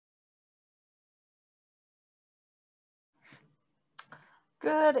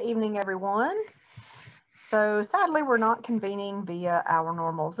Good evening, everyone. So sadly, we're not convening via our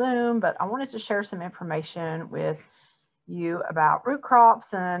normal Zoom, but I wanted to share some information with you about root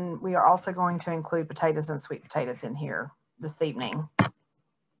crops, and we are also going to include potatoes and sweet potatoes in here this evening.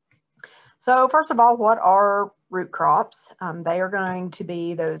 So first of all, what are root crops? They are going to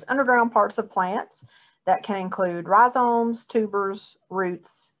be those underground parts of plants that can include rhizomes, tubers,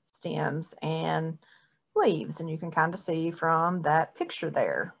 roots, stems, and leaves, and you can kind of see from that picture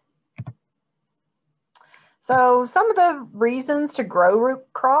there. So some of the reasons to grow root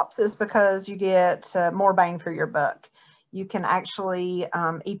crops is because you get more bang for your buck. You can actually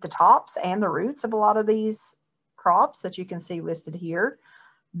eat the tops and the roots of a lot of these crops that you can see listed here.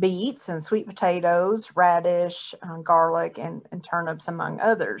 Beets and sweet potatoes, radish, garlic, and turnips, among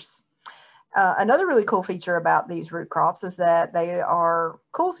others. Another really cool feature about these root crops is that they are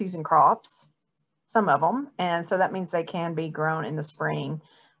cool season crops, some of them, and so that means they can be grown in the spring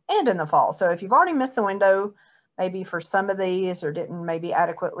and in the fall. So if you've already missed the window, maybe for some of these, or didn't maybe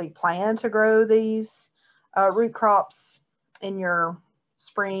adequately plan to grow these root crops in your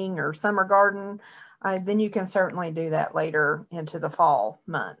spring or summer garden, then you can certainly do that later into the fall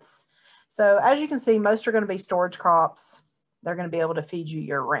months. So as you can see, most are going to be storage crops. They're going to be able to feed you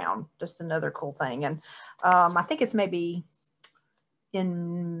year round. Just another cool thing. And I think it's maybe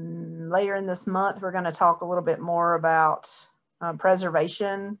later in this month, we're going to talk a little bit more about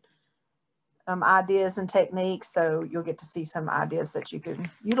preservation ideas and techniques. So you'll get to see some ideas that you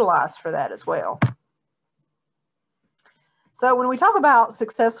can utilize for that as well. So when we talk about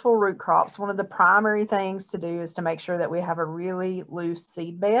successful root crops, one of the primary things to do is to make sure that we have a really loose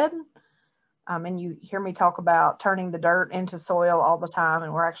seed bed. And you hear me talk about turning the dirt into soil all the time.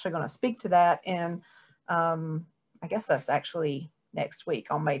 And we're actually going to speak to that in, I guess that's actually next week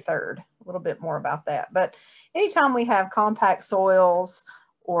on May 3rd, a little bit more about that. But anytime we have compact soils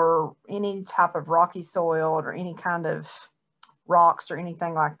or any type of rocky soil or any kind of rocks or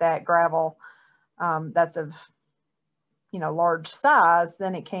anything like that, gravel, that's of, large size,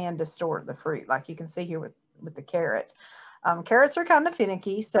 then it can distort the fruit, like you can see here with the carrot. Carrots are kind of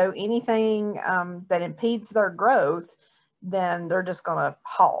finicky, so anything that impedes their growth, then they're just going to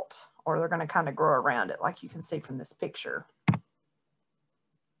halt, or they're going to kind of grow around it, like you can see from this picture.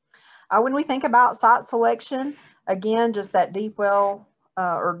 When we think about site selection, again, just that deep well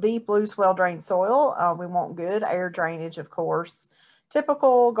or deep, loose, well-drained soil. We want good air drainage, of course.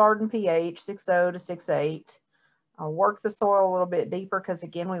 Typical garden pH, 6.0 to 6.8. Work the soil a little bit deeper because,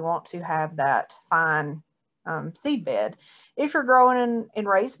 again, we want to have that fine seed bed. If you're growing in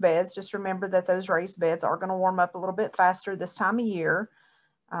raised beds, just remember that those raised beds are going to warm up a little bit faster this time of year.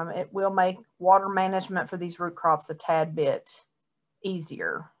 It will make water management for these root crops a tad bit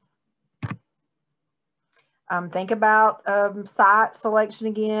easier. Think about site selection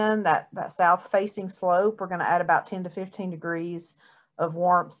again, that south-facing slope. We're going to add about 10 to 15 degrees of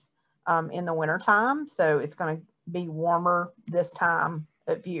warmth in the wintertime. So it's going to be warmer this time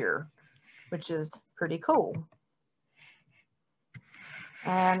of year, which is pretty cool.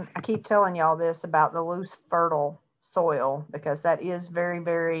 And I keep telling y'all this about the loose, fertile soil because that is very,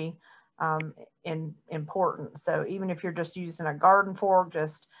 very important. So even if you're just using a garden fork,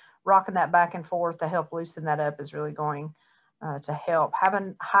 just rocking that back and forth to help loosen that up is really going to help.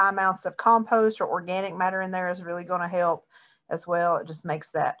 Having high amounts of compost or organic matter in there is really going to help as well. It just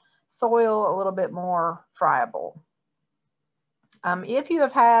makes that soil a little bit more friable. If you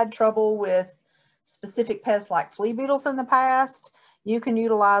have had trouble with specific pests like flea beetles in the past, you can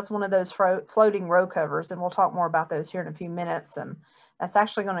utilize one of those floating row covers, and we'll talk more about those here in a few minutes. And that's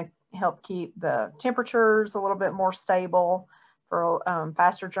actually going to help keep the temperatures a little bit more stable for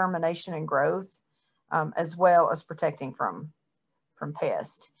faster germination and growth, as well as protecting from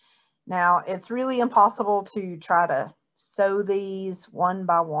pests. Now, it's really impossible to try to sow these one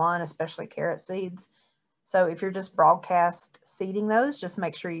by one, especially carrot seeds. So if you're just broadcast seeding those, just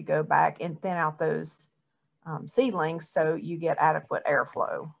make sure you go back and thin out those seedlings so you get adequate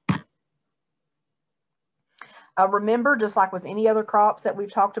airflow. Remember, just like with any other crops that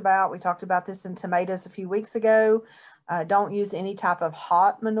we've talked about, we talked about this in tomatoes a few weeks ago, don't use any type of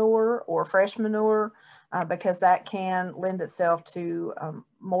hot manure or fresh manure because that can lend itself to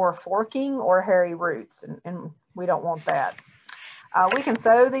more forking or hairy roots, and we don't want that. We can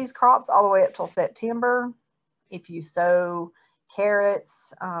sow these crops all the way up till September. If you sow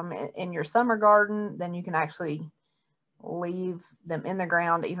carrots in your summer garden, then you can actually leave them in the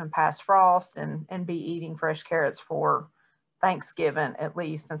ground even past frost and be eating fresh carrots for Thanksgiving at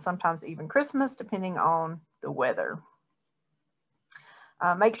least, and sometimes even Christmas, depending on the weather.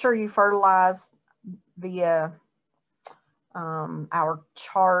 Make sure you fertilize via our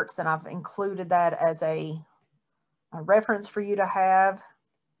charts, and I've included that as a reference for you to have.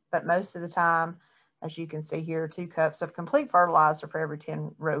 But most of the time, as you can see here, 2 cups of complete fertilizer for every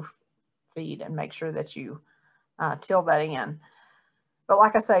 10 row feet, and make sure that you till that in. But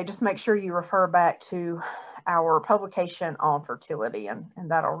like I say, just make sure you refer back to our publication on fertility, and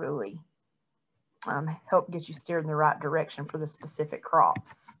that'll really help get you steered in the right direction for the specific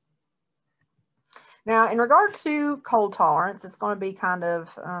crops. Now, in regard to cold tolerance, it's going to be kind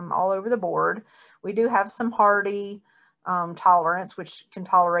of all over the board. We do have some hardy tolerance, which can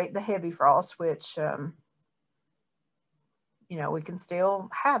tolerate the heavy frost, which, you know, we can still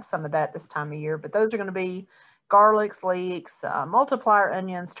have some of that this time of year, but those are going to be garlics, leeks, multiplier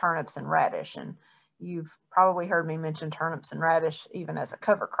onions, turnips, and radish. And you've probably heard me mention turnips and radish even as a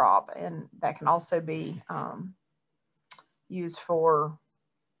cover crop, and that can also be used for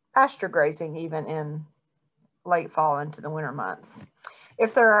pasture grazing even in late fall into the winter months.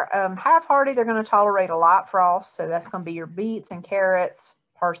 If they're half hardy, they're going to tolerate a light frost, so that's going to be your beets and carrots,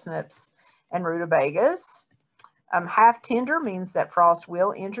 parsnips, and rutabagas. Half tender means that frost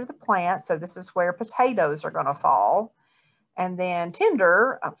will injure the plant, so this is where potatoes are going to fall. And then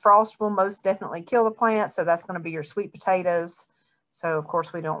tender, frost will most definitely kill the plant, so that's going to be your sweet potatoes. So of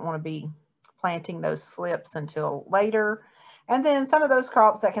course we don't want to be planting those slips until later. And then some of those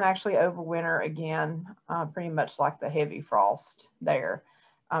crops that can actually overwinter, again, pretty much like the heavy frost there.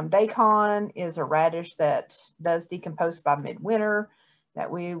 Daikon is a radish that does decompose by midwinter, that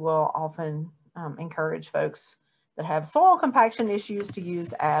we will often encourage folks that have soil compaction issues to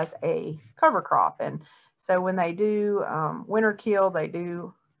use as a cover crop. And so when they do winter kill, they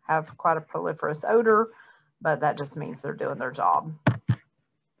do have quite a proliferous odor, but that just means they're doing their job.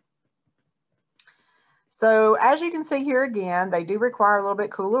 So as you can see here again, they do require a little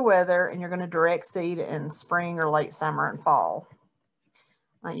bit cooler weather, and you're going to direct seed in spring or late summer and fall.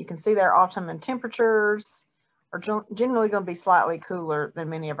 You can see their autumn and temperatures are generally going to be slightly cooler than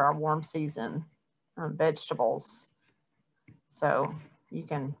many of our warm season vegetables. So you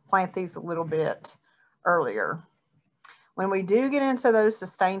can plant these a little bit earlier. When we do get into those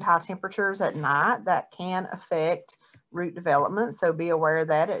sustained high temperatures at night, that can affect root development. So be aware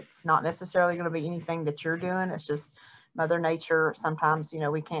that it's not necessarily going to be anything that you're doing. It's just Mother Nature. Sometimes, you know,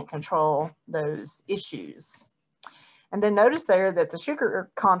 we can't control those issues. And then notice there that the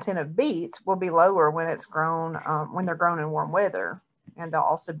sugar content of beets will be lower when it's grown, when they're grown in warm weather, and they'll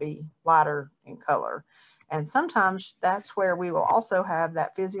also be lighter in color. And sometimes that's where we will also have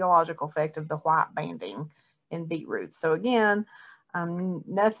that physiological effect of the white banding in beetroots. So again,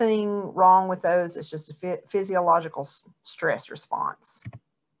 nothing wrong with those. It's just a physiological stress response.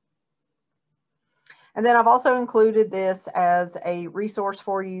 And then I've also included this as a resource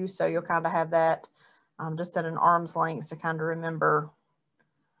for you, so you'll kind of have that just at an arm's length to kind of remember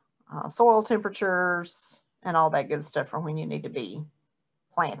soil temperatures and all that good stuff for when you need to be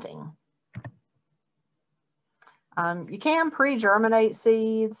planting. You can pre-germinate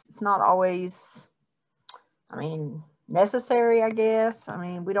seeds. It's not always, necessary, I guess.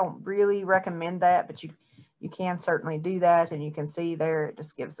 We don't really recommend that, but you can certainly do that. And you can see there, it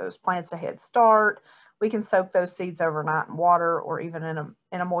just gives those plants a head start. We can soak those seeds overnight in water, or even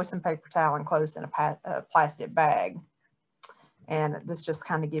in a moistened paper towel enclosed in a plastic bag. And this just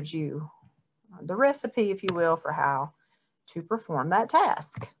kind of gives you the recipe, if you will, for how to perform that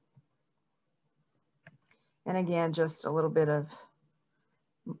task. And again, just a little bit of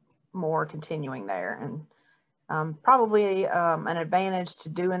more continuing there. And probably an advantage to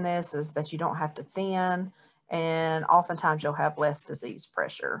doing this is that you don't have to thin, and oftentimes you'll have less disease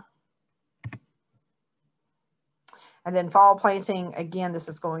pressure. And then fall planting, again, this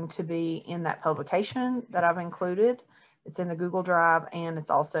is going to be in that publication that I've included. It's in the Google Drive, and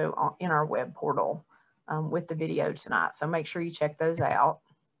it's also in our web portal with the video tonight. So make sure you check those out.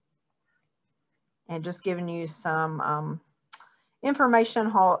 And just giving you some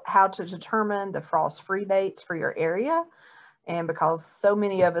information how to determine the frost-free dates for your area. And because so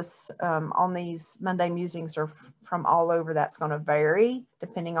many of us on these Monday musings are from all over, that's going to vary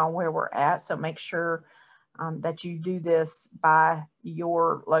depending on where we're at. So make sure that you do this by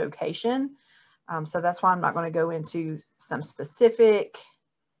your location. So that's why I'm not going to go into some specific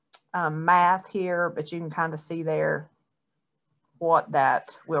math here, but you can kind of see there what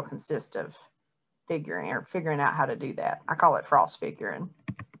that will consist of figuring out how to do that. I call it frost figuring.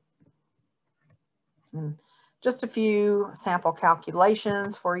 And just a few sample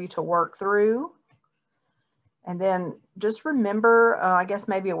calculations for you to work through. And then just remember, I guess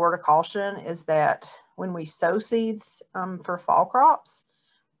maybe a word of caution is that when we sow seeds for fall crops,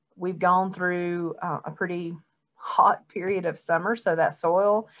 we've gone through a pretty hot period of summer. So that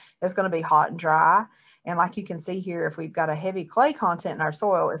soil is going to be hot and dry. And like you can see here, if we've got a heavy clay content in our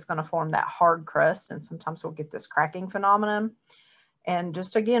soil, it's going to form that hard crust. And sometimes we'll get this cracking phenomenon. And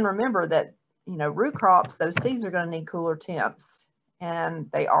just again, remember that, you know, root crops, those seeds are going to need cooler temps. And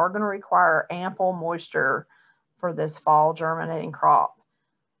they are going to require ample moisture for this fall germinating crop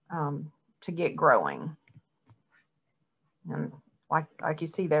to get growing. And like you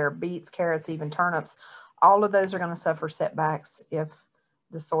see there, beets, carrots, even turnips, all of those are going to suffer setbacks if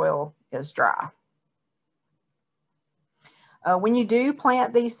the soil is dry. When you do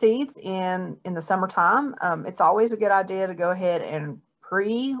plant these seeds in the summertime, it's always a good idea to go ahead and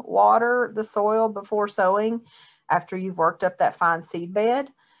pre-water the soil before sowing after you've worked up that fine seed bed,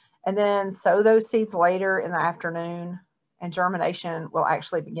 and then sow those seeds later in the afternoon, and germination will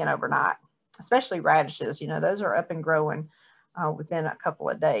actually begin overnight, especially radishes. You know, those are up and growing within a couple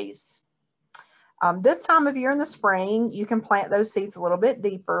of days. This time of year in the spring, you can plant those seeds a little bit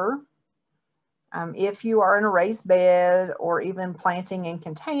deeper. If you are in a raised bed or even planting in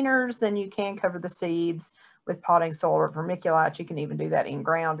containers, then you can cover the seeds with potting soil or vermiculite. You can even do that in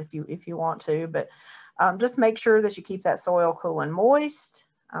ground if you want to, but just make sure that you keep that soil cool and moist.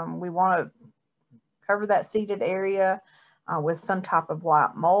 We want to cover that seeded area with some type of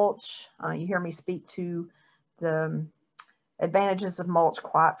light mulch. You hear me speak to the advantages of mulch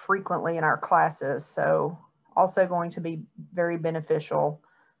quite frequently in our classes, so also going to be very beneficial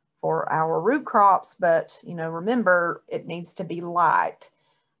for our root crops. But you know, remember, it needs to be light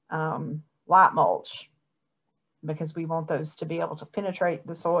mulch, because we want those to be able to penetrate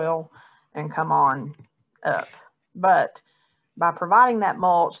the soil and come on up. But by providing that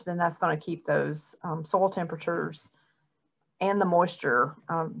mulch, then that's going to keep those soil temperatures and the moisture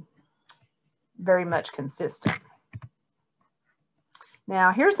very much consistent.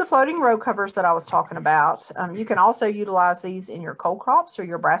 Now, here's the floating row covers that I was talking about. You can also utilize these in your cold crops or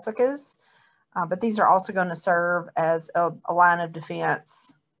your brassicas, but these are also going to serve as a line of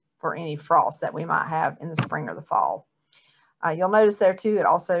defense for any frost that we might have in the spring or the fall. You'll notice there too, it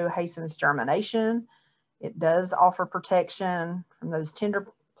also hastens germination. It does offer protection from those tender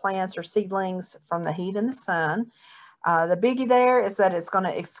plants or seedlings from the heat and the sun. The biggie there is that it's going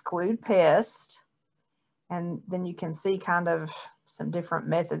to exclude pests. And then you can see kind of some different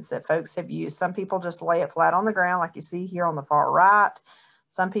methods that folks have used. Some people just lay it flat on the ground, like you see here on the far right.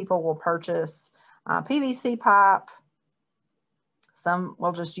 Some people will purchase PVC pipe. Some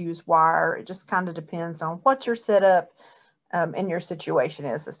will just use wire. It just kind of depends on what your setup and your situation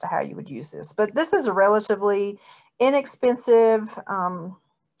is as to how you would use this. But this is a relatively inexpensive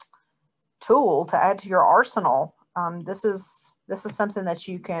tool to add to your arsenal. This is something that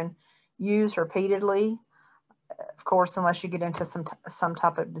you can use repeatedly, of course, unless you get into some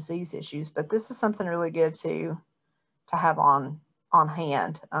type of disease issues. But this is something really good to have on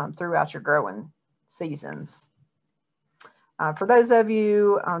hand throughout your growing seasons. For those of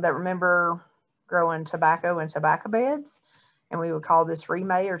you that remember growing tobacco in tobacco beds, and we would call this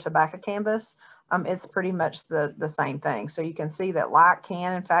remay or tobacco canvas, it's pretty much the same thing. So you can see that light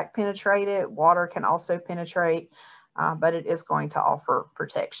can in fact penetrate it. Water can also penetrate, but it is going to offer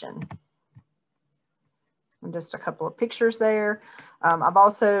protection. And just a couple of pictures there. I've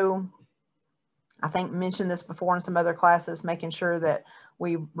also, I think, mentioned this before in some other classes, making sure that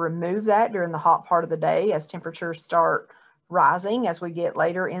we remove that during the hot part of the day as temperatures start rising as we get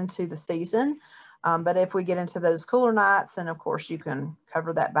later into the season. But if we get into those cooler nights, then of course you can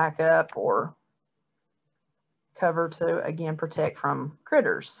cover that back up or cover to, again, protect from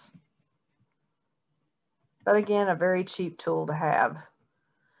critters. But again, a very cheap tool to have.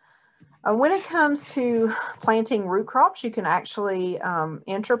 When it comes to planting root crops, you can actually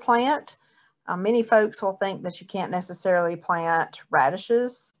interplant. Many folks will think that you can't necessarily plant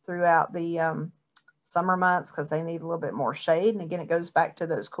radishes throughout the summer months because they need a little bit more shade. And again, it goes back to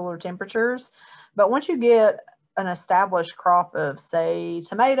those cooler temperatures. But once you get an established crop of, say,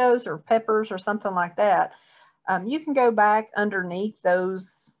 tomatoes or peppers or something like that, you can go back underneath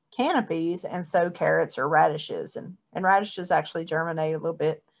those canopies and sow carrots or radishes. And radishes actually germinate a little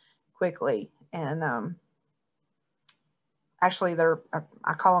bit quickly. And actually,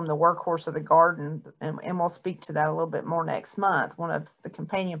 I call them the workhorse of the garden, and we'll speak to that a little bit more next month. One of the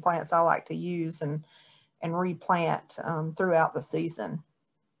companion plants I like to use and replant throughout the season.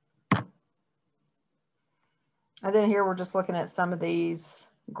 And then here we're just looking at some of these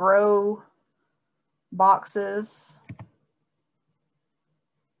grow boxes,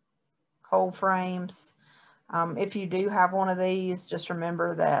 cold frames. If you do have one of these, just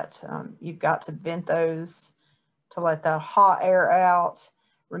remember that you've got to vent those to let that hot air out.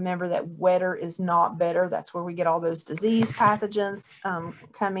 Remember that wetter is not better. That's where we get all those disease pathogens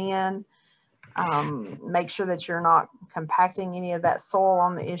come in. Make sure that you're not compacting any of that soil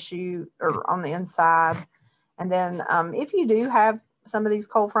on the issue or on the inside. And then if you do have some of these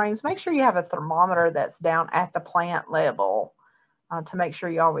cold frames, make sure you have a thermometer that's down at the plant level to make sure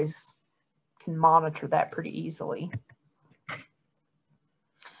you always can monitor that pretty easily.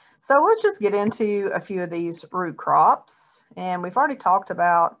 So let's just get into a few of these root crops. And we've already talked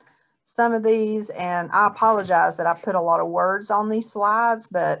about some of these, and I apologize that I put a lot of words on these slides,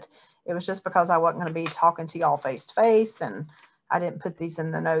 but it was just because I wasn't going to be talking to y'all face to face, and I didn't put these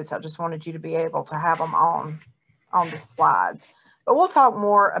in the notes. I just wanted you to be able to have them on the slides. But we'll talk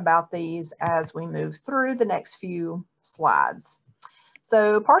more about these as we move through the next few slides.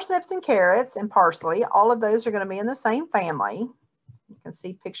 So parsnips and carrots and parsley, all of those are going to be in the same family. You can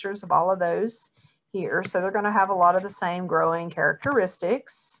see pictures of all of those here. So they're going to have a lot of the same growing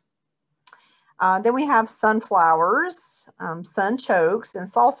characteristics. Then we have sunflowers, sunchokes, and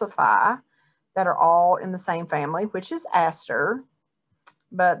salsify that are all in the same family, which is aster.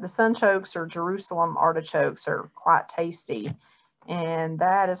 But the sunchokes or Jerusalem artichokes are quite tasty. And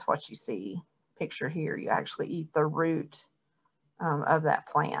that is what you see pictured here. You actually eat the root of that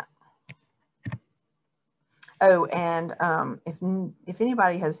plant. Oh, and if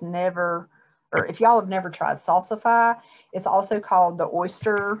anybody has never, or if y'all have never tried salsify, it's also called the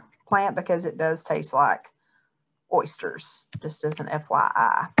oyster plant because it does taste like oysters, just as an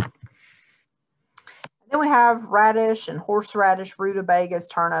FYI. Then we have radish and horseradish, rutabagas,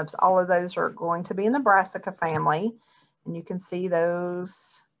 turnips. All of those are going to be in the brassica family. And you can see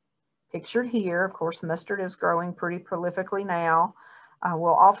those pictured here. Of course, mustard is growing pretty prolifically now.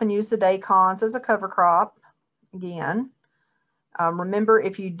 We'll often use the daikons as a cover crop again. Remember,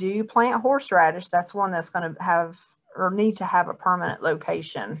 if you do plant horseradish, that's one that's going to have or need to have a permanent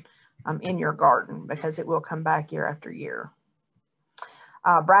location in your garden because it will come back year after year.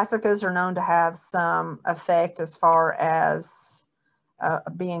 Brassicas are known to have some effect as far as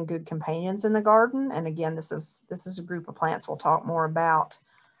being good companions in the garden. And again, this is a group of plants we'll talk more about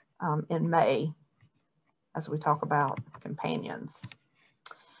in May as we talk about companions.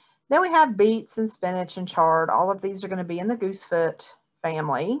 Then we have beets and spinach and chard. All of these are going to be in the goosefoot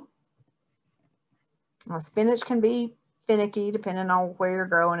family. Spinach can be finicky depending on where you're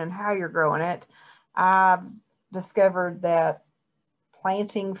growing and how you're growing it. I've discovered that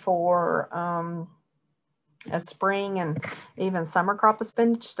planting for a spring and even summer crop of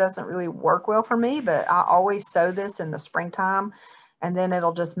spinach doesn't really work well for me, but I always sow this in the springtime and then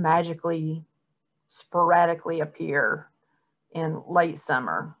it'll just magically, sporadically appear in late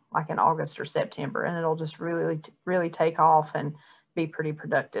summer, like in August or September, and it'll just really take off and be pretty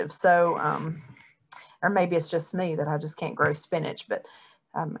productive. So, or maybe it's just me that I just can't grow spinach, but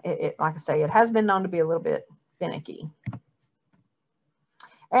like I say, it has been known to be a little bit finicky.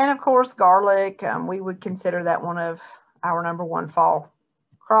 And of course, garlic, we would consider that one of our #1 fall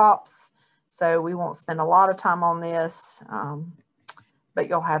crops. So we won't spend a lot of time on this, but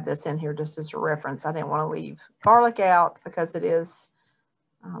you'll have this in here just as a reference. I didn't want to leave garlic out because it is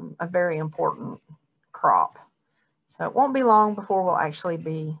a very important crop. So it won't be long before we'll actually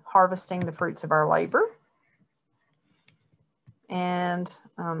be harvesting the fruits of our labor. And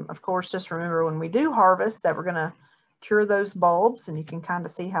of course, just remember when we do harvest that we're going to cure those bulbs, and you can kind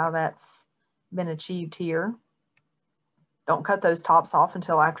of see how that's been achieved here. Don't cut those tops off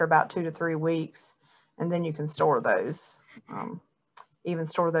until after about 2 to 3 weeks, and then you can store those. Even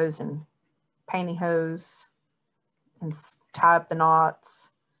store those in pantyhose and tie up the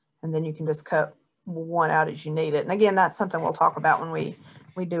knots, and then you can just cut one out as you need it. And again, that's something we'll talk about when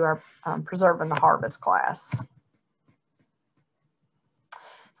we do our preserving the harvest class.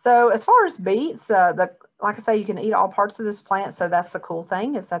 So as far as beets, like I say, you can eat all parts of this plant. So that's the cool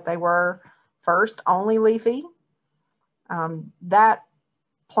thing, is that they were first only leafy. That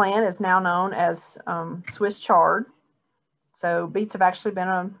plant is now known as Swiss chard. So beets have actually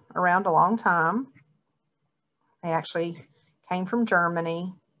been around a long time. They actually came from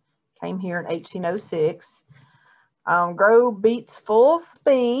Germany, came here in 1806. Grow beets full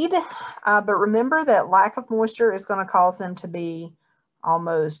speed, but remember that lack of moisture is going to cause them to be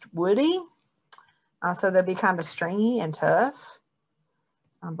almost woody. So they'll be kind of stringy and tough.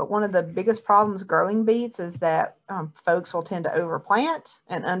 But one of the biggest problems growing beets is that folks will tend to overplant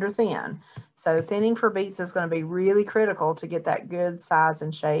and underthin. So thinning for beets is going to be really critical to get that good size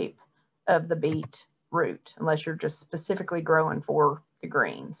and shape of the beet root, unless you're just specifically growing for the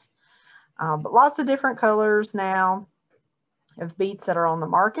greens. But lots of different colors now of beets that are on the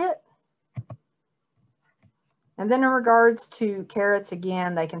market. And then in regards to carrots,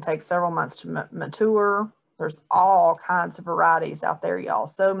 again, they can take several months to mature. There's all kinds of varieties out there, y'all.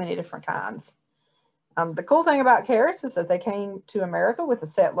 So many different kinds. The cool thing about carrots is that they came to America with the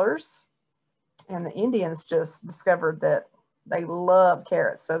settlers, and the Indians just discovered that they love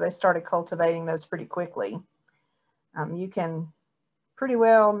carrots. So they started cultivating those pretty quickly. You can pretty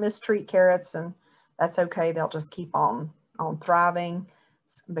well mistreat carrots, and that's okay. They'll just keep on thriving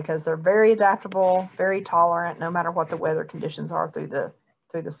because they're very adaptable, very tolerant, no matter what the weather conditions are through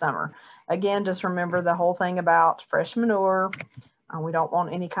the summer. Again, just remember the whole thing about fresh manure. We don't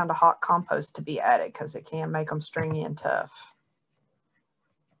want any kind of hot compost to be added because it can make them stringy and tough.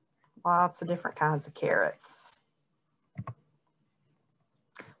 Lots of different kinds of carrots.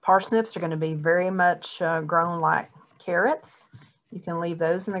 Parsnips are going to be very much grown like carrots. You can leave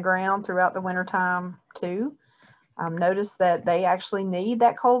those in the ground throughout the wintertime too. Notice that they actually need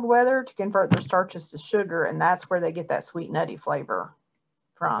that cold weather to convert their starches to sugar, and that's where they get that sweet nutty flavor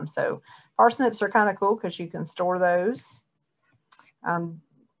from. So parsnips are kind of cool because you can store those.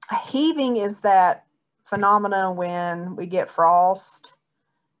 Heaving is that phenomena when we get frost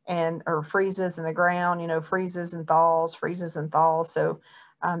or freezes in the ground, freezes and thaws. So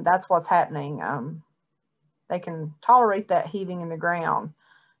that's what's happening. They can tolerate that heaving in the ground,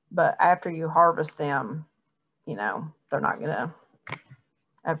 but after you harvest them, they're not going to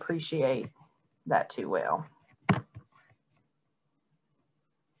appreciate that too well.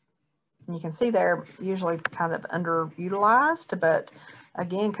 And you can see they're usually kind of underutilized, but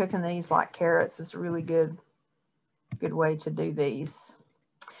again, cooking these like carrots is a really good way to do these.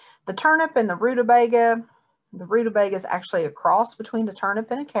 The turnip and the rutabaga. The rutabaga is actually a cross between a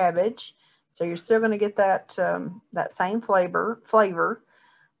turnip and a cabbage, so you're still going to get that that same flavor.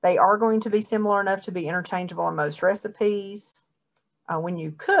 They are going to be similar enough to be interchangeable in most recipes. When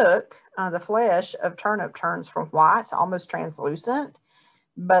you cook, the flesh of turnip turns from white to almost translucent,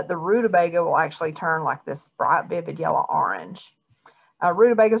 but the rutabaga will actually turn like this bright, vivid yellow orange.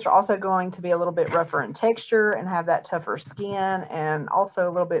 Rutabagas are also going to be a little bit rougher in texture and have that tougher skin, and also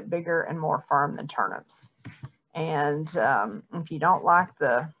a little bit bigger and more firm than turnips. And if you don't like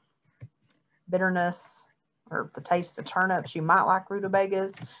the bitterness or the taste of turnips, you might like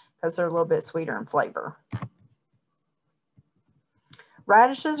rutabagas because they're a little bit sweeter in flavor.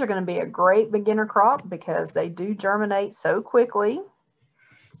 Radishes are going to be a great beginner crop because they do germinate so quickly.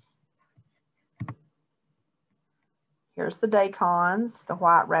 Here's the daikons, the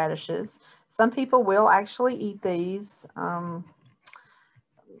white radishes. Some people will actually eat these. Like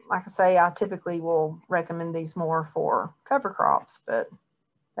I say, I typically will recommend these more for cover crops, but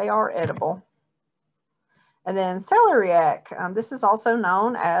they are edible. And then celeriac. This is also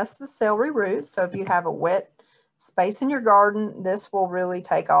known as the celery root. So if you have a wet space in your garden, this will really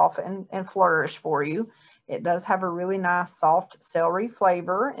take off and flourish for you. It does have a really nice soft celery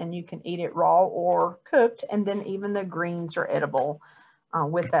flavor, and you can eat it raw or cooked, and then even the greens are edible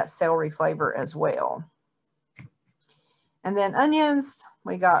with that celery flavor as well. And then onions,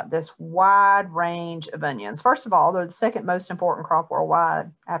 we got this wide range of onions. First of all, they're the second most important crop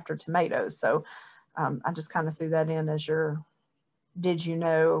worldwide after tomatoes. So I just kind of threw that in as your did you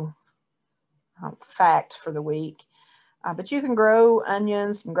know fact for the week. But you can grow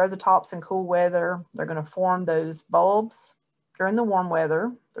onions, you can grow the tops in cool weather. They're going to form those bulbs during the warm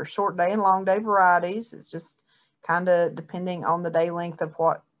weather. They're short day and long day varieties. It's just kind of depending on the day length of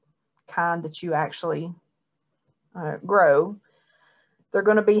what kind that you actually grow. They're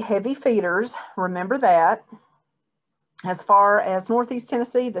going to be heavy feeders. Remember that. As far as Northeast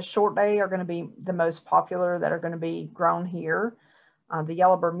Tennessee, the short day are going to be the most popular that are going to be grown here. The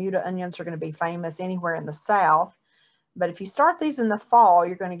yellow Bermuda onions are going to be famous anywhere in the South. But if you start these in the fall,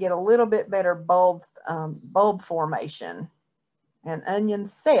 you're going to get a little bit better bulb formation. And onion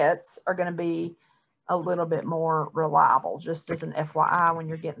sets are going to be a little bit more reliable, just as an FYI when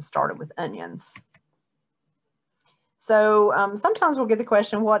you're getting started with onions. So sometimes we'll get the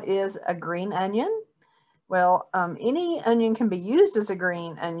question, what is a green onion? Well, any onion can be used as a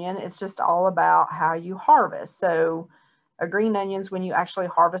green onion. It's just all about how you harvest. So a green onion is when you actually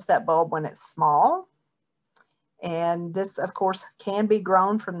harvest that bulb when it's small. And this, of course, can be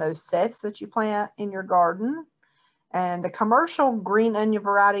grown from those sets that you plant in your garden. And the commercial green onion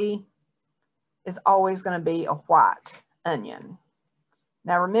variety is always going to be a white onion.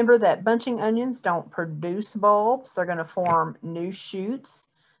 Now, remember that bunching onions don't produce bulbs. They're going to form new shoots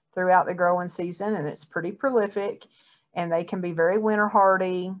throughout the growing season, and it's pretty prolific. And they can be very winter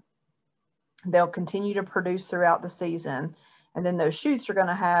hardy. They'll continue to produce throughout the season. And then those shoots are going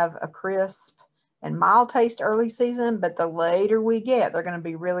to have a crisp and mild taste early season, but the later we get, they're going to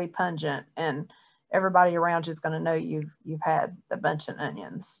be really pungent and everybody around you is going to know you've had the bunching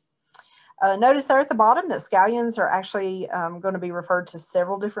onions. Notice there at the bottom that scallions are actually going to be referred to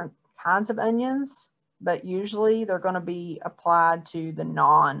several different kinds of onions, but usually they're going to be applied to the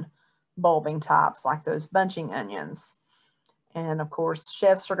non-bulbing types like those bunching onions. And of course,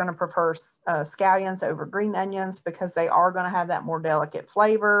 chefs are going to prefer scallions over green onions because they are going to have that more delicate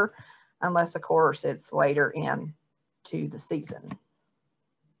flavor, unless of course it's later into the season.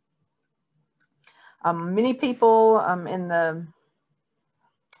 Many people in the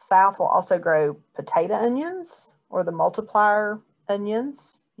South will also grow potato onions or the multiplier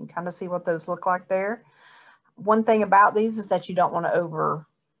onions. You can kind of see what those look like there. One thing about these is that you don't want to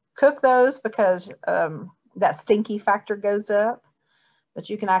overcook those because that stinky factor goes up. But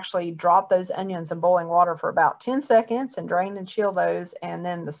you can actually drop those onions in boiling water for about 10 seconds and drain and chill those, and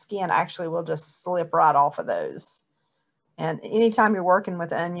then the skin actually will just slip right off of those. And anytime you're working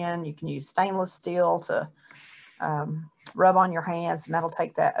with onion, you can use stainless steel to rub on your hands, and that'll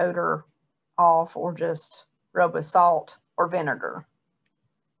take that odor off, or just rub with salt or vinegar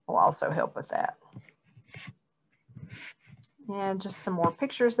will also help with that. And just some more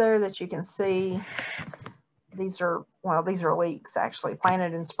pictures there that you can see. These are leeks actually,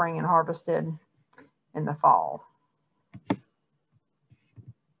 planted in spring and harvested in the fall.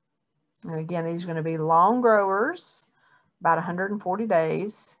 And again, these are going to be long growers, about 140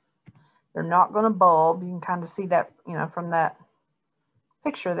 days. They're not going to bulb. You can kind of see that, from that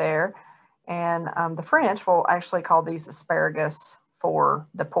picture there. And the French will actually call these asparagus for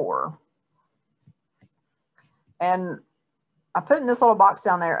the poor. And I put in this little box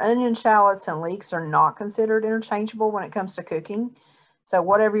down there, onion, shallots, and leeks are not considered interchangeable when it comes to cooking. So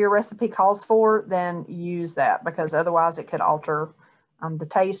whatever your recipe calls for, then use that, because otherwise it could alter the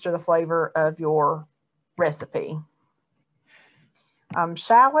taste or the flavor of your recipe.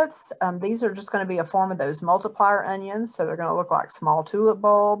 Shallots, these are just going to be a form of those multiplier onions. So they're going to look like small tulip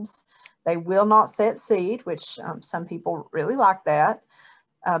bulbs. They will not set seed, which some people really like that.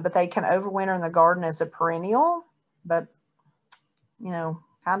 But they can overwinter in the garden as a perennial. But,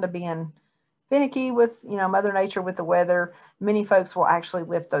 kind of being finicky with, Mother Nature with the weather, many folks will actually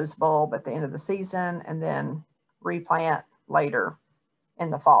lift those bulbs at the end of the season and then replant later in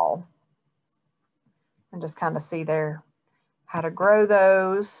the fall. And just kind of see there how to grow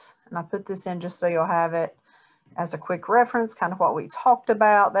those. And I put this in just so you'll have it as a quick reference, kind of what we talked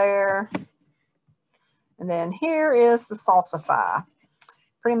about there. And then here is the salsify.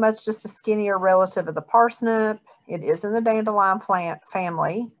 Pretty much just a skinnier relative of the parsnip. It is in the dandelion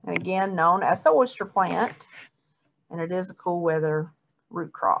family, and again, known as the oyster plant. And it is a cool weather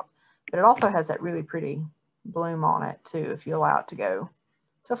root crop. But it also has that really pretty bloom on it too, if you allow it to go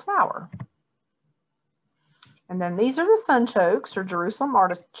to flower. And then these are the sunchokes, or Jerusalem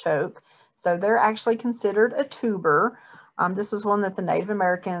artichoke. So they're actually considered a tuber. This is one that the Native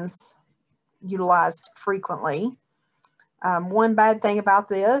Americans utilized frequently. One bad thing about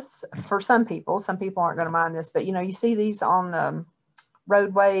this, for some people aren't going to mind this, but you see these on the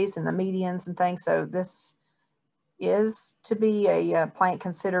roadways and the medians and things. So this is to be a plant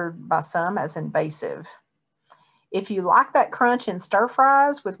considered by some as invasive. If you like that crunch in stir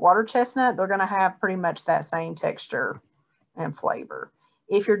fries with water chestnut, they're going to have pretty much that same texture and flavor.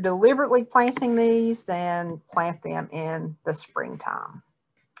 If you're deliberately planting these, then plant them in the springtime.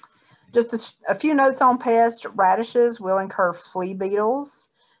 Just a few notes on pests. Radishes will incur flea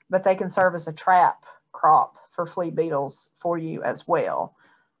beetles, but they can serve as a trap crop for flea beetles for you as well.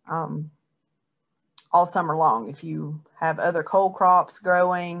 All summer long. If you have other cole crops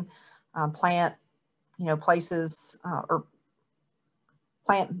growing, plant places or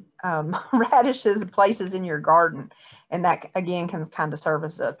plant radishes places in your garden, and that again can kind of serve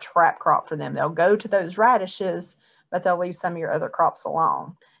as a trap crop for them. They'll go to those radishes, but they'll leave some of your other crops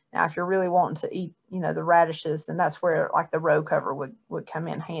alone. Now, if you're really wanting to eat, the radishes, then that's where like the row cover would come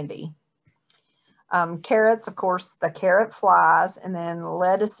in handy. Carrots, of course, the carrot flies, and then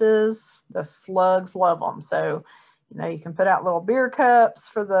lettuces, the slugs love them. So, you can put out little beer cups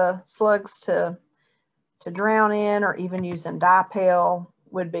for the slugs to drown in, or even using dye pail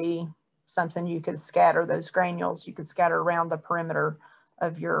would be something you could scatter. Those granules you could scatter around the perimeter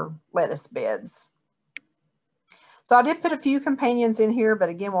of your lettuce beds. So I did put a few companions in here, but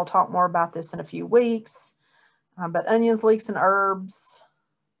again, we'll talk more about this in a few weeks. But onions, leeks, and herbs,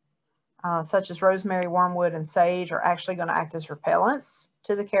 such as rosemary, wormwood, and sage, are actually going to act as repellents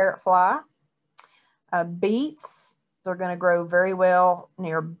to the carrot fly. Beets, they're going to grow very well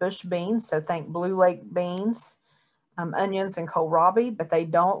near bush beans, so think blue lake beans, onions, and kohlrabi, but they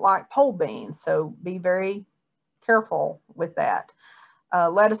don't like pole beans, so be very careful with that.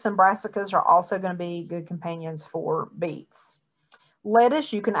 Lettuce and brassicas are also going to be good companions for beets.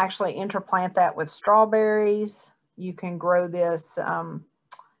 Lettuce, you can actually interplant that with strawberries. You can grow this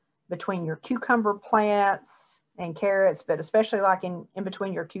between your cucumber plants and carrots, but especially like in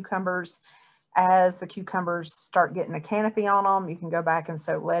between your cucumbers. As the cucumbers start getting a canopy on them, you can go back and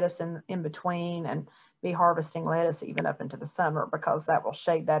sow lettuce in between and be harvesting lettuce even up into the summer, because that will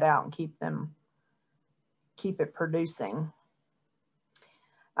shade that out and keep it producing.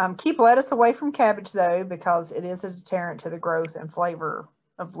 Keep lettuce away from cabbage though, because it is a deterrent to the growth and flavor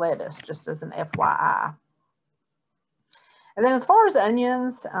of lettuce, just as an FYI. And then as far as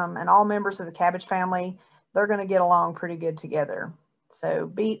onions and all members of the cabbage family, they're going to get along pretty good together. So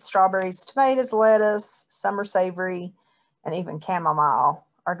beets, strawberries, tomatoes, lettuce, summer savory, and even chamomile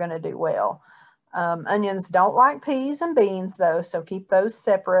are going to do well. Onions don't like peas and beans though, so keep those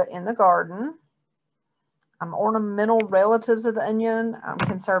separate in the garden. Ornamental relatives of the onion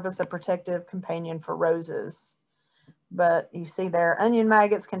can serve as a protective companion for roses. But you see there, onion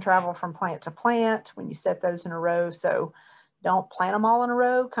maggots can travel from plant to plant when you set those in a row. So don't plant them all in a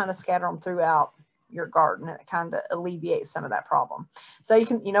row, kind of scatter them throughout your garden, and it kind of alleviates some of that problem. So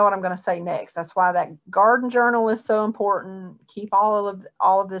you know what I'm going to say next. That's why that garden journal is so important. Keep all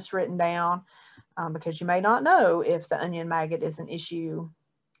of this written down, because you may not know if the onion maggot is an issue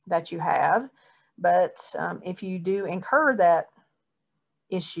that you have. But if you do incur that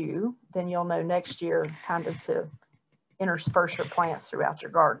issue, then you'll know next year kind of to intersperse your plants throughout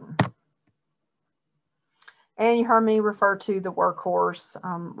your garden. And you heard me refer to the workhorse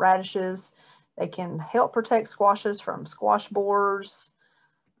radishes. They can help protect squashes from squash borers.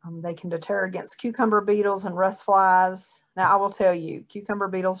 They can deter against cucumber beetles and rust flies. Now, I will tell you, cucumber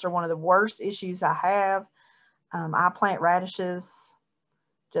beetles are one of the worst issues I have. I plant radishes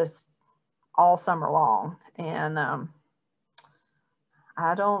just all summer long, and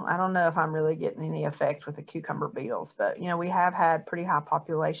I don't know if I'm really getting any effect with the cucumber beetles, but you know, we have had pretty high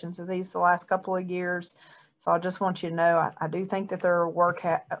populations of these the last couple of years. So I just want you to know, I do think that they're a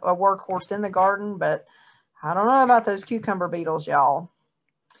workhorse in the garden, but I don't know about those cucumber beetles, y'all.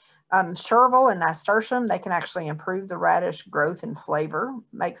 Chervil and nasturtium, they can actually improve the radish growth and flavor,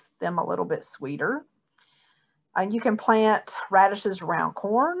 makes them a little bit sweeter. You can plant radishes around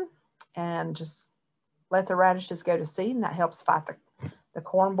corn and just let the radishes go to seed, and that helps fight the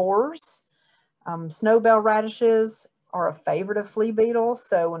corn borers. Snowbell radishes are a favorite of flea beetles.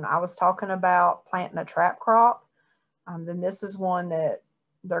 So when I was talking about planting a trap crop, then this is one that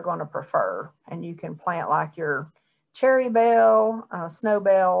they're going to prefer. And you can plant like your cherry bell,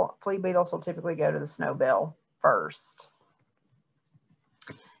 snowbell. Flea beetles will typically go to the snowbell first.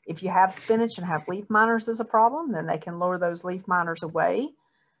 If you have spinach and have leaf miners as a problem, then they can lure those leaf miners away.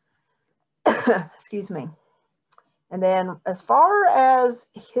 Excuse me. And then as far as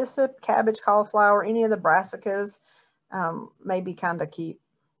hyssop, cabbage, cauliflower, any of the brassicas, maybe kind of keep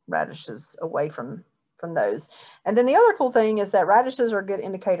radishes away from those. And then the other cool thing is that radishes are a good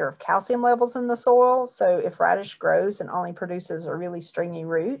indicator of calcium levels in the soil. So if radish grows and only produces a really stringy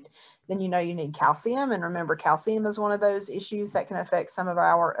root, then you know you need calcium. And remember, calcium is one of those issues that can affect some of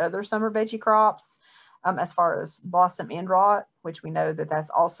our other summer veggie crops, as far as blossom end rot, which we know that that's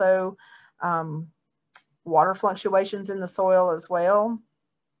also water fluctuations in the soil as well.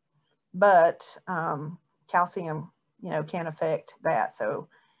 But calcium, you know, can affect that. So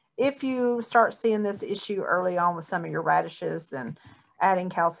if you start seeing this issue early on with some of your radishes, then adding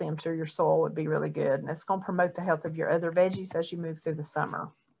calcium to your soil would be really good. And it's going to promote the health of your other veggies as you move through the summer.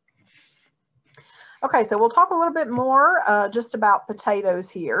 Okay, so we'll talk a little bit more just about potatoes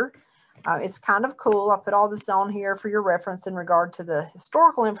here. It's kind of cool. I put all this on here for your reference in regard to the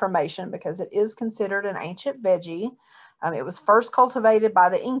historical information, because it is considered an ancient veggie. It was first cultivated by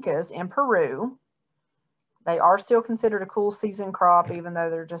the Incas in Peru. They are still considered a cool season crop, even though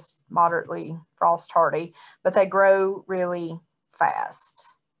they're just moderately frost hardy, but they grow really fast.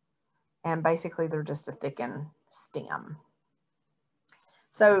 And basically they're just a thickened stem.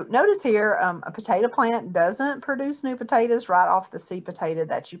 So notice here, a potato plant doesn't produce new potatoes right off the seed potato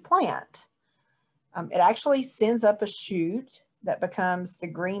that you plant. It actually sends up a shoot that becomes the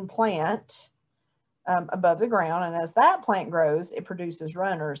green plant above the ground. And as that plant grows, it produces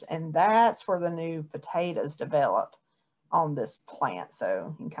runners. And that's where the new potatoes develop on this plant.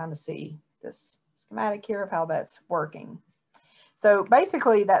 So you can kind of see this schematic here of how that's working. So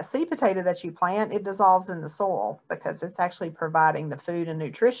basically that seed potato that you plant, it dissolves in the soil because it's actually providing the food and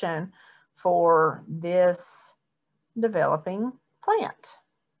nutrition for this developing plant.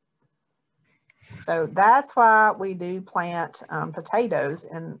 So that's why we do plant potatoes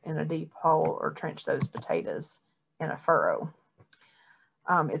in a deep hole, or trench those potatoes in a furrow.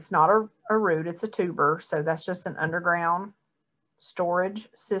 It's not a root, it's a tuber. So that's just an underground storage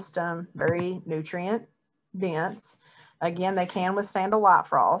system, very nutrient dense. Again, they can withstand a light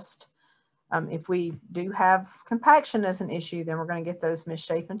frost. If we do have compaction as an issue, then we're going to get those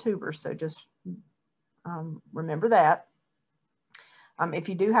misshapen tubers. So just remember that. If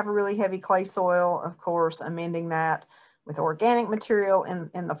you do have a really heavy clay soil, of course, amending that with organic material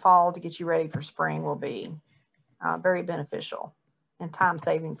in the fall to get you ready for spring will be very beneficial and time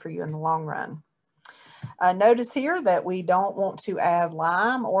saving for you in the long run. Notice here that we don't want to add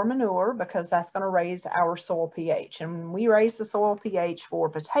lime or manure because that's going to raise our soil pH. And when we raise the soil pH for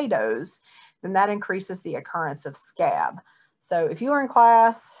potatoes, then that increases the occurrence of scab. So if you were in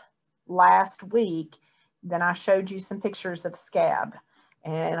class last week, then I showed you some pictures of scab.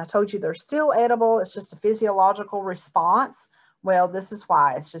 And I told you they're still edible. It's just a physiological response. Well, this is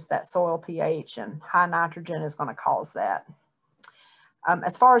why. It's just that soil pH and high nitrogen is going to cause that.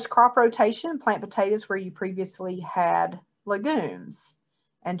 As far as crop rotation, plant potatoes where you previously had legumes.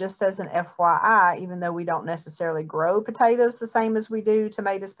 And just as an FYI, even though we don't necessarily grow potatoes the same as we do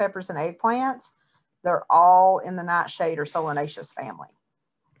tomatoes, peppers, and eggplants, they're all in the nightshade or solanaceous family.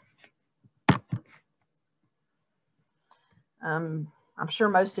 I'm sure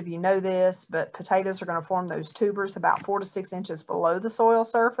most of you know this, but potatoes are going to form those tubers about 4 to 6 inches below the soil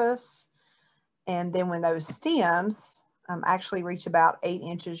surface. And then when those stems actually reach about 8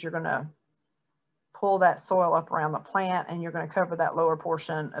 inches, you're going to pull that soil up around the plant and you're going to cover that lower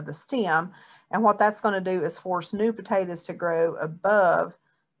portion of the stem. And what that's going to do is force new potatoes to grow above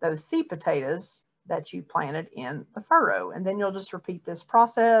those seed potatoes that you planted in the furrow. And then you'll just repeat this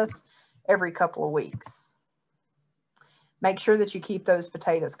process every couple of weeks. Make sure that you keep those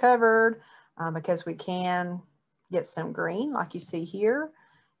potatoes covered because we can get some green like you see here.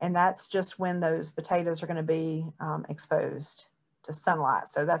 And that's just when those potatoes are going to be exposed to sunlight.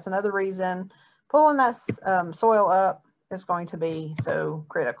 So that's another reason pulling that soil up is going to be so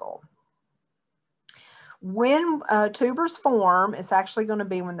critical. When tubers form, it's actually going to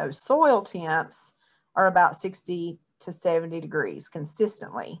be when those soil temps are about 60 to 70 degrees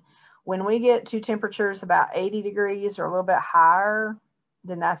consistently. When we get to temperatures about 80 degrees or a little bit higher,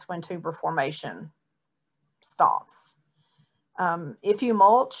 then that's when tuber formation stops. If you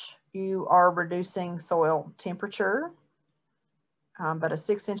mulch, you are reducing soil temperature, but a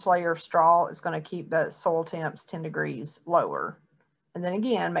 6-inch layer of straw is going to keep the soil temps 10 degrees lower. And then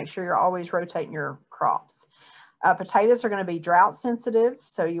again, make sure you're always rotating your crops. Potatoes are going to be drought sensitive,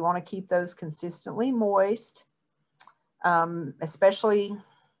 so you want to keep those consistently moist, especially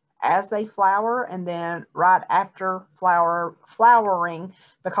as they flower and then right after flowering,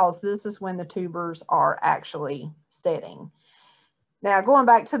 because this is when the tubers are actually setting. Now, going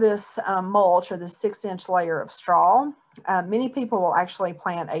back to this mulch or this 6-inch layer of straw, many people will actually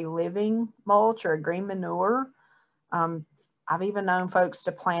plant a living mulch or a green manure. I've even known folks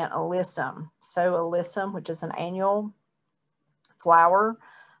to plant alyssum. So alyssum, which is an annual flower,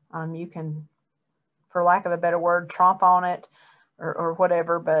 you can, for lack of a better word, tromp on it or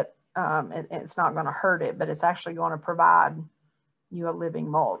whatever, but it's not going to hurt it, but it's actually going to provide you a living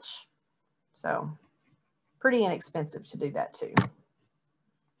mulch. So pretty inexpensive to do that too.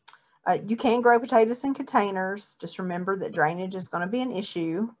 You can grow potatoes in containers. Just remember that drainage is going to be an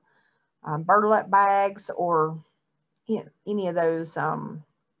issue. Burlap bags or any of those,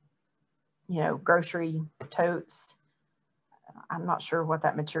 grocery totes. I'm not sure what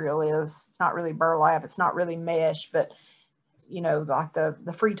that material is. It's not really burlap. It's not really mesh, but like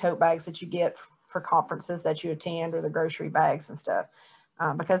the free tote bags that you get for conferences that you attend or the grocery bags and stuff,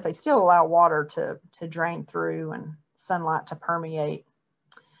 because they still allow water to drain through and sunlight to permeate.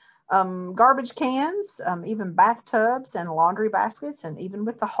 Garbage cans, even bathtubs and laundry baskets, and even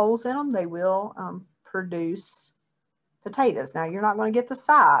with the holes in them, they will produce potatoes. Now, you're not going to get the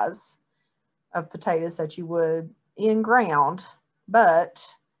size of potatoes that you would in ground, but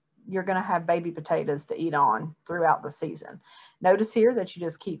you're going to have baby potatoes to eat on throughout the season. Notice here that you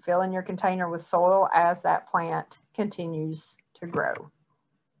just keep filling your container with soil as that plant continues to grow.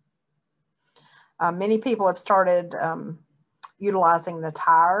 Many people have started utilizing the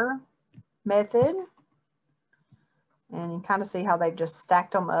tire method, and you kind of see how they've just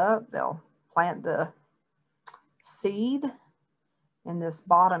stacked them up. They'll plant the seed in this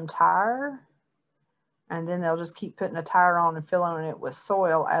bottom tire, and then they'll just keep putting a tire on and filling it with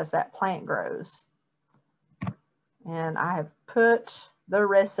soil as that plant grows. And I have put the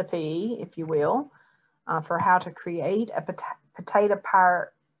recipe, if you will, for how to create a potato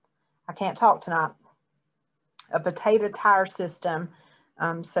tire. I can't talk tonight. A potato tire system,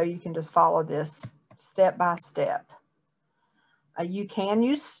 so you can just follow this step by step. You can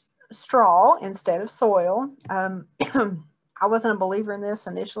use straw instead of soil. I wasn't a believer in this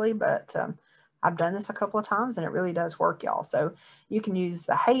initially, but I've done this a couple of times and it really does work, y'all. So you can use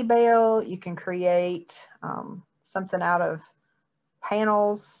the hay bale. You can create something out of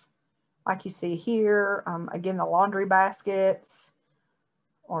panels like you see here. Again, the laundry baskets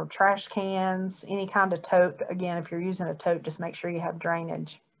or trash cans, any kind of tote. Again, if you're using a tote, just make sure you have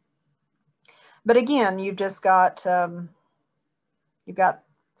drainage. But again, you've just got, you've got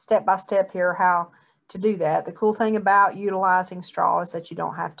step by step here how to do that. The cool thing about utilizing straw is that you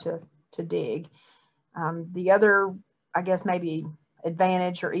don't have to dig. The other, I guess, maybe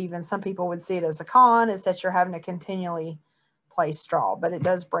advantage, or even some people would see it as a con, is that you're having to continually place straw, but it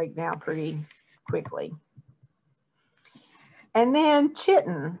does break down pretty quickly. And then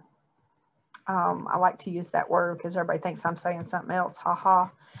chitting. I like to use that word because everybody thinks I'm saying something else, haha.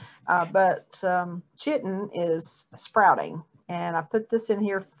 But chitting is sprouting. And I put this in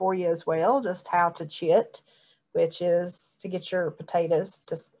here for you as well, just how to chit, which is to get your potatoes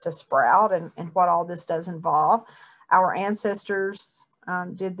to sprout, and what all this does involve. Our ancestors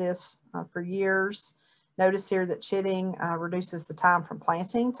did this for years. Notice here that chitting reduces the time from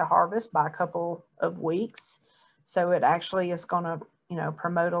planting to harvest by a couple of weeks. So it actually is going to, you know,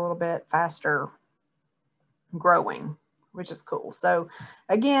 promote a little bit faster growing, which is cool. So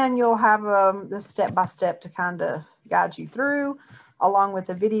again, you'll have this step-by-step to kind of guide you through, along with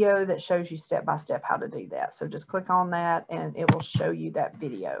a video that shows you step-by-step how to do that. So just click on that and it will show you that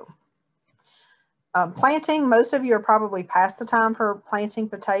video. Planting, most of you are probably past the time for planting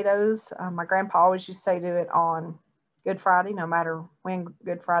potatoes. My grandpa always used to say do it on Good Friday, no matter when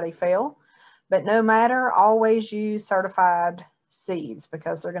Good Friday fell. But no matter, always use certified seeds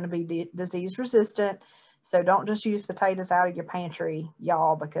because they're going to be disease resistant. So don't just use potatoes out of your pantry,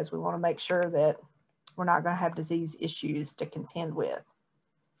 y'all, because we want to make sure that we're not going to have disease issues to contend with.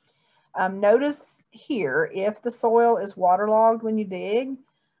 Notice here, if the soil is waterlogged when you dig,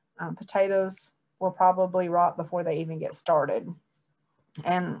 potatoes will probably rot before they even get started.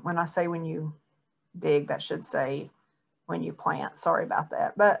 And when I say when you dig, that should say when you plant. Sorry about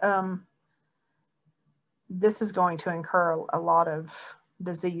that. But this is going to incur a lot of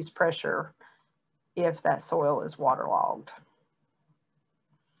disease pressure if that soil is waterlogged.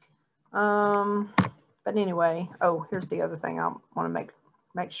 But anyway, oh, here's the other thing I want to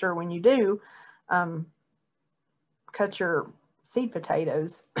make sure when you do cut your seed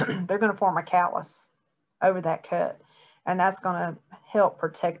potatoes, they're going to form a callus over that cut, and that's going to help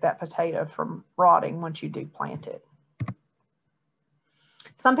protect that potato from rotting once you do plant it.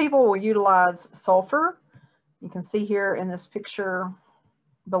 Some people will utilize sulfur. You can see here in this picture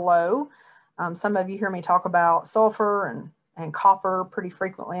below. Some of you hear me talk about sulfur and copper pretty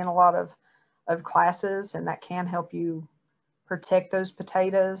frequently in a lot of classes, and that can help you protect those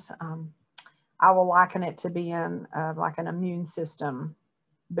potatoes. I will liken it to being like an immune system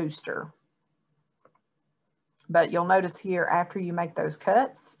booster. But you'll notice here, after you make those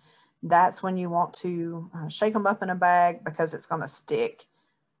cuts, that's when you want to shake them up in a bag, because it's going to stick,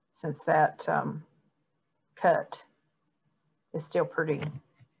 since that cut is still pretty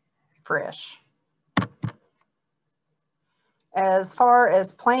fresh. As far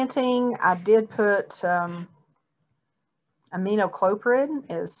as planting, I did put aminocloprid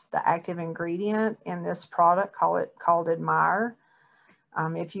is the active ingredient in this product called Admire.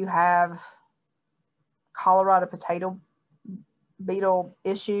 If you have Colorado potato beetle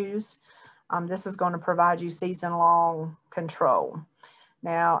issues, this is going to provide you season-long control.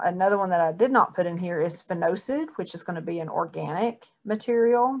 Now, another one that I did not put in here is spinosad, which is going to be an organic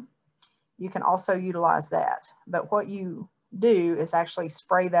material. You can also utilize that. But what you do is actually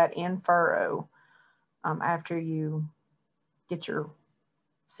spray that in furrow after you get your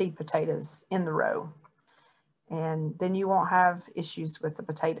seed potatoes in the row. And then you won't have issues with the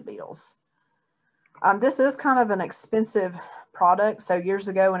potato beetles. This is kind of an expensive product. So years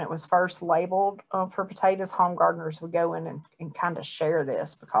ago when it was first labeled for potatoes, home gardeners would go in and kind of share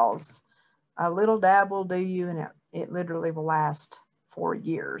this, because a little dab will do you, and it literally will last for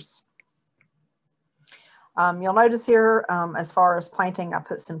years. You'll notice here, as far as planting, I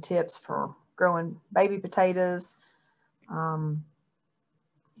put some tips for growing baby potatoes.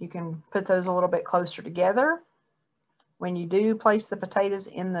 You can put those a little bit closer together. When you do place the potatoes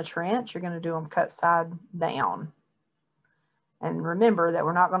in the trench, you're going to do them cut side down. And remember that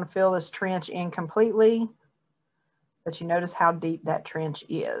we're not going to fill this trench in completely, but you notice how deep that trench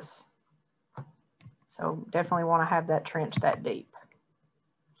is. So definitely want to have that trench that deep.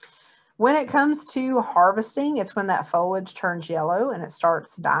 When it comes to harvesting, it's when that foliage turns yellow and it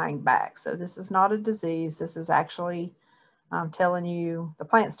starts dying back. So this is not a disease. This is actually telling you, the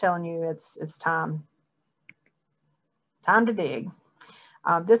plant's telling you it's time to dig.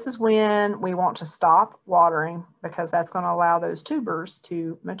 This is when we want to stop watering, because that's going to allow those tubers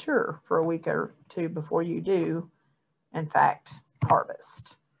to mature for a week or two before you do, in fact,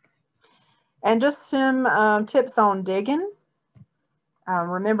 harvest. And just some tips on digging.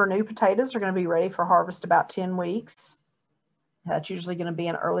 Remember, new potatoes are going to be ready for harvest about 10 weeks. That's usually going to be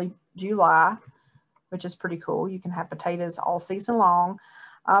in early July, which is pretty cool. You can have potatoes all season long,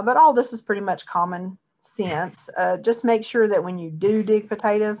 but all this is pretty much common sense. Just make sure that when you do dig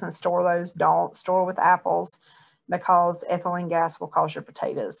potatoes and store those, don't store with apples, because ethylene gas will cause your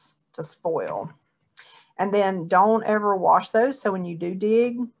potatoes to spoil. And then don't ever wash those. So when you do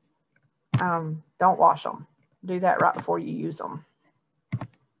dig, don't wash them. Do that right before you use them.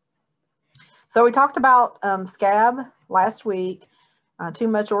 So we talked about scab last week, too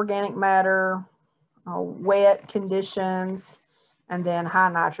much organic matter, wet conditions, and then high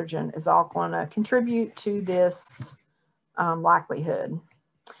nitrogen is all going to contribute to this likelihood.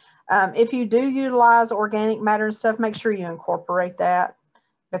 If you do utilize organic matter and stuff, make sure you incorporate that,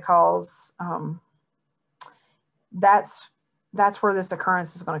 because that's where this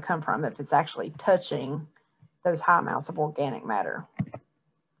occurrence is going to come from, if it's actually touching those high amounts of organic matter.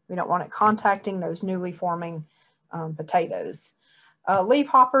 We don't want it contacting those newly forming potatoes. Leaf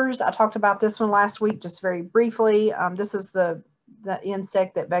hoppers, I talked about this one last week just very briefly. This is the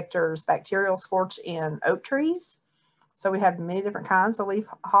insect that vectors bacterial scorch in oak trees. So we have many different kinds of leaf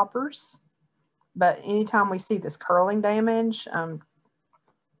hoppers. But anytime we see this curling damage,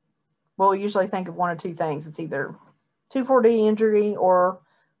 we'll usually think of one of two things. It's either 2,4-D injury or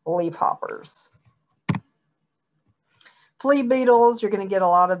leaf hoppers. Flea beetles, you're going to get a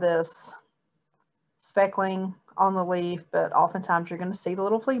lot of this speckling on the leaf, but oftentimes you're going to see the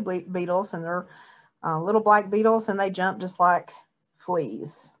little flea beetles, and they're little black beetles, and they jump just like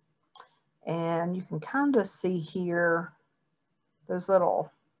fleas. And you can kind of see here those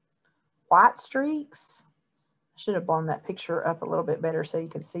little white streaks. I should have blown that picture up a little bit better so you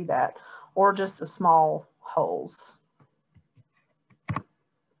could see that, or just the small holes.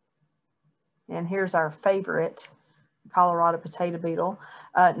 And here's our favorite Colorado potato beetle.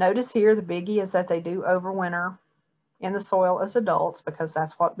 Notice here the biggie is that they do overwinter in the soil as adults, because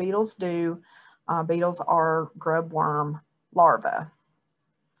that's what beetles do. Beetles are grub worm larvae.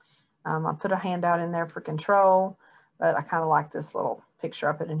 I put a handout in there for control, but I kind of like this little picture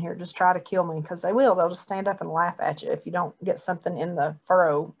I put in here. Just try to kill me, because they will. They'll just stand up and laugh at you if you don't get something in the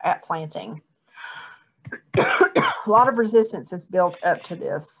furrow at planting. A lot of resistance is built up to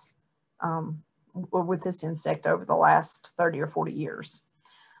this with this insect over the last 30 or 40 years.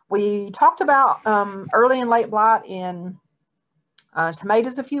 We talked about early and late blight in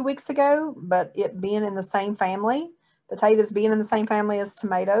tomatoes a few weeks ago, but it being in the same family, potatoes being in the same family as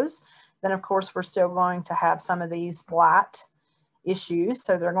tomatoes, then of course we're still going to have some of these blight issues.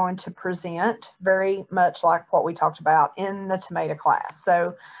 So they're going to present very much like what we talked about in the tomato class.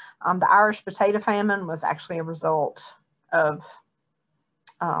 So the Irish potato famine was actually a result of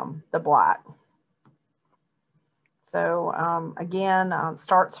the blight. So again,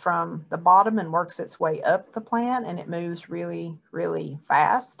 starts from the bottom and works its way up the plant, and it moves really, really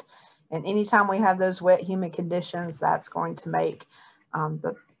fast. And anytime we have those wet, humid conditions, that's going to make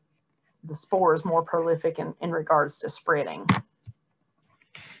the spores more prolific in regards to spreading.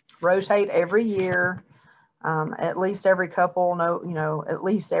 Rotate every year, at least every couple, at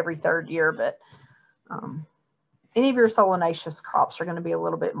least every third year. But any of your solanaceous crops are going to be a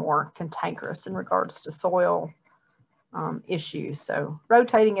little bit more cantankerous in regards to soil issues. So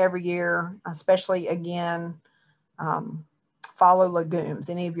rotating every year, especially again, follow legumes.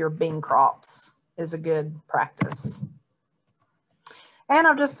 Any of your bean crops is a good practice. And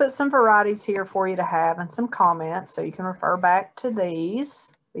I've just put some varieties here for you to have and some comments, so you can refer back to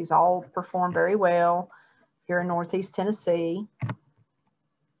these. These all perform very well here in Northeast Tennessee.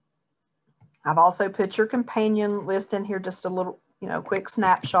 I've also put your companion list in here, just a little, quick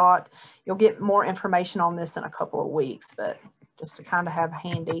snapshot. You'll get more information on this in a couple of weeks, but just to kind of have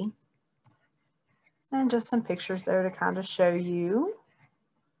handy. And just some pictures there to kind of show you.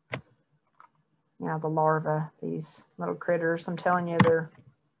 The larvae, these little critters, I'm telling you, they're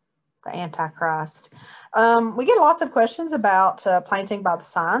the Antichrist. We get lots of questions about planting by the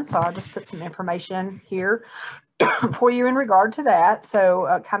sign, so I'll just put some information here for you in regard to that. So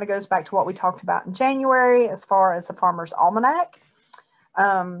it kind of goes back to what we talked about in January as far as the Farmer's Almanac.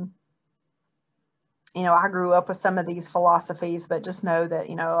 I grew up with some of these philosophies, but just know that,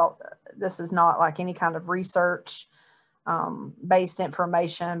 this is not like any kind of research. based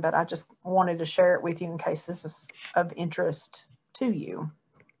information, but I just wanted to share it with you in case this is of interest to you.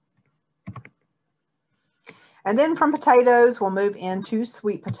 And then from potatoes, we'll move into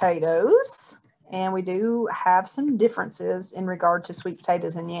sweet potatoes. And we do have some differences in regard to sweet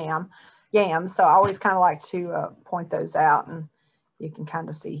potatoes and yams. So I always kind of like to point those out, and you can kind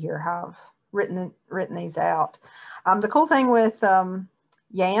of see here how I've written these out. The cool thing with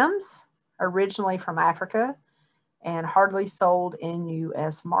yams, originally from Africa and hardly sold in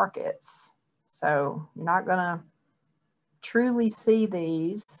U.S. markets. So you're not going to truly see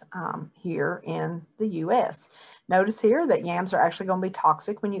these here in the U.S. Notice here that yams are actually going to be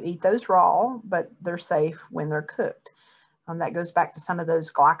toxic when you eat those raw, but they're safe when they're cooked. That goes back to some of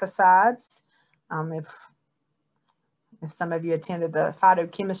those glycosides. If some of you attended the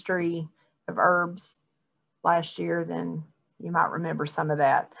phytochemistry of herbs last year, then you might remember some of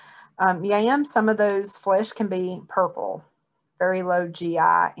that. Yams, some of those flesh can be purple, very low GI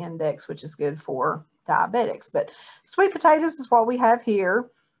index, which is good for diabetics. But sweet potatoes is what we have here.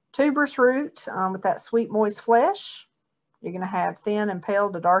 Tuberous root with that sweet moist flesh. You're going to have thin and pale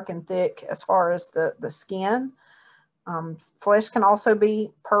to dark and thick as far as the skin. Flesh can also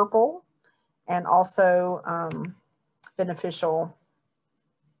be purple and also beneficial.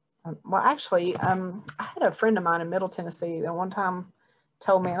 Well, actually, I had a friend of mine in Middle Tennessee that one time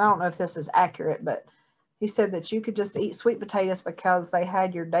told me, and I don't know if this is accurate, but he said that you could just eat sweet potatoes because they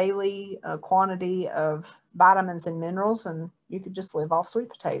had your daily quantity of vitamins and minerals, and you could just live off sweet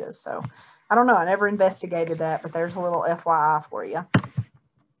potatoes. So I don't know. I never investigated that, but there's a little FYI for you.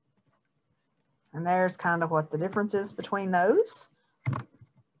 And there's kind of what the difference is between those.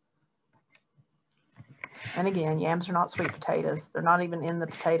 And again, yams are not sweet potatoes. They're not even in the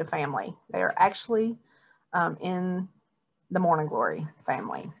potato family. They are actually in the morning glory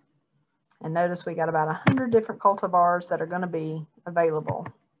family. And notice we got about 100 different cultivars that are going to be available.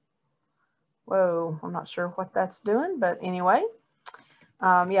 Whoa, I'm not sure what that's doing, but anyway.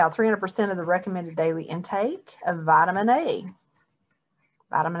 Yeah, 300% of the recommended daily intake of vitamin A.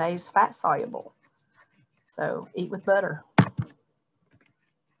 Vitamin A is fat soluble. So eat with butter.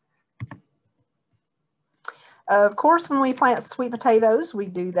 Of course, when we plant sweet potatoes, we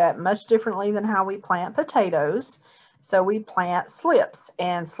do that much differently than how we plant potatoes. So we plant slips,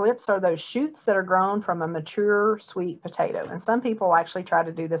 and slips are those shoots that are grown from a mature sweet potato. And some people actually try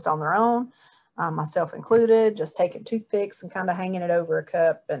to do this on their own, myself included, just taking toothpicks and kind of hanging it over a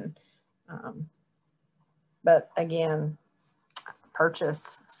cup. And but again,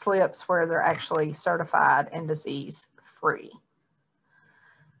 purchase slips where they're actually certified and disease-free.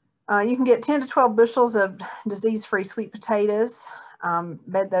 You can get 10 to 12 bushels of disease-free sweet potatoes.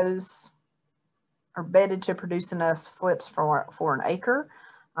 Bed those are bedded to produce enough slips for an acre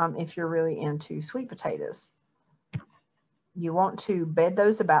if you're really into sweet potatoes. You want to bed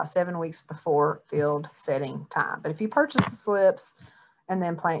those about 7 weeks before field setting time. But if you purchase the slips and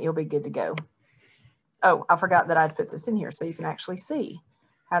then plant, you'll be good to go. Oh, I forgot that I'd put this in here so you can actually see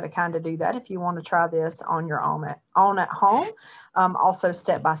how to kind of do that if you want to try this on your own at home. Also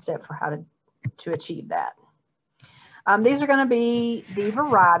step-by-step for how to achieve that. These are going to be the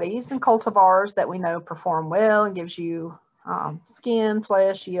varieties and cultivars that we know perform well and gives you skin,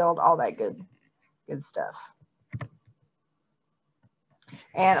 flesh, yield, all that good stuff.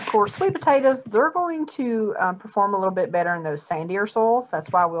 And of course, sweet potatoes, they're going to perform a little bit better in those sandier soils.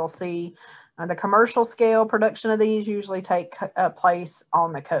 That's why we'll see the commercial scale production of these usually take place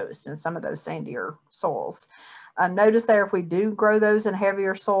on the coast in some of those sandier soils. Notice there, if we do grow those in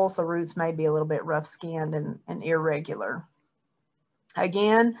heavier soils, the roots may be a little bit rough-skinned and irregular.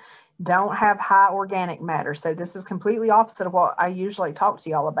 Again, don't have high organic matter. So this is completely opposite of what I usually talk to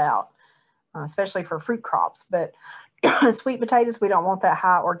y'all about, especially for fruit crops. But sweet potatoes, we don't want that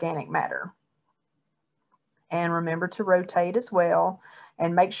high organic matter. And remember to rotate as well.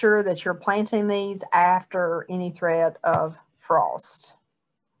 And make sure that you're planting these after any threat of frost.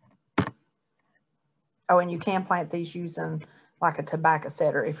 Oh, and you can plant these using like a tobacco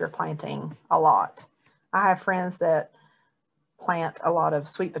setter if you're planting a lot. I have friends that plant a lot of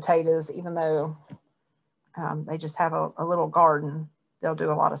sweet potatoes, even though they just have a little garden. They'll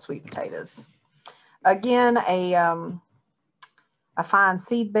do a lot of sweet potatoes. Again, a fine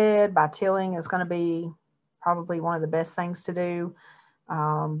seed bed by tilling is going to be probably one of the best things to do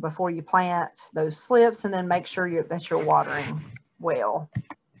before you plant those slips, and then make sure that you're watering well.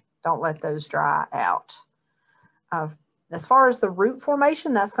 Don't let those dry out. As far as the root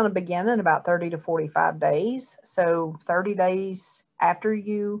formation, that's going to begin in about 30 to 45 days. So 30 days after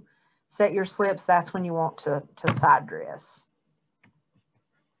you set your slips, that's when you want to side dress.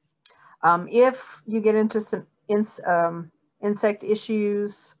 If you get into insect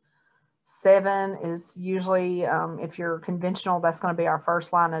issues. 7 is usually, if you're conventional, that's going to be our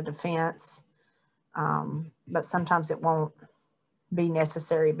first line of defense. But sometimes it won't be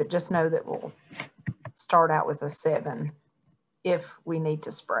necessary, but just know that we'll start out with a 7 if we need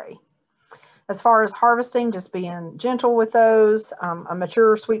to spray. As far as harvesting, just being gentle with those. A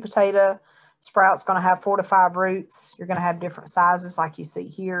mature sweet potato sprout's going to have 4 to 5 roots. You're going to have different sizes like you see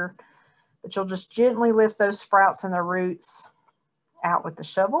here, but you'll just gently lift those sprouts and their roots out with the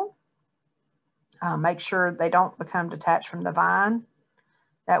shovel. Make sure they don't become detached from the vine.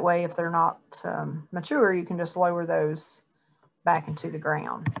 That way, if they're not mature, you can just lower those back into the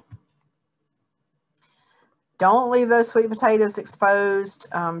ground. Don't leave those sweet potatoes exposed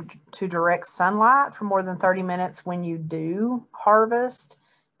to direct sunlight for more than 30 minutes when you do harvest,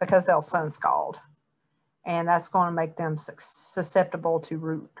 because they'll sun scald. And that's going to make them susceptible to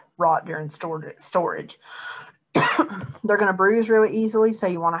root rot during storage. They're going to bruise really easily, so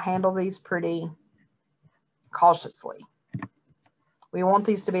you want to handle these pretty cautiously. We want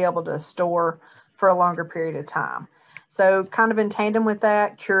these to be able to store for a longer period of time. So kind of in tandem with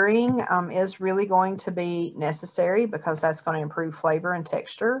that, curing is really going to be necessary, because that's going to improve flavor and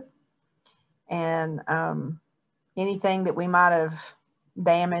texture. And anything that we might have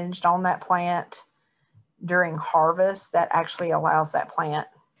damaged on that plant during harvest, that actually allows that plant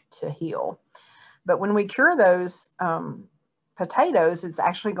to heal. But when we cure those potatoes, it's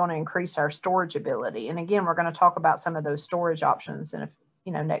actually going to increase our storage ability. And again, we're going to talk about some of those storage options in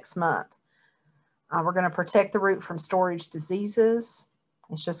next month. We're going to protect the root from storage diseases.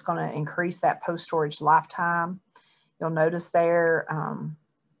 It's just going to increase that post-storage lifetime. You'll notice there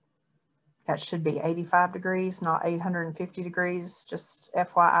that should be 85 degrees, not 850 degrees, just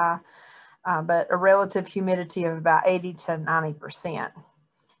FYI. But a relative humidity of about 80 to 90%.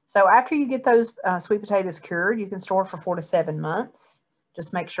 So after you get those sweet potatoes cured, you can store for 4 to 7 months.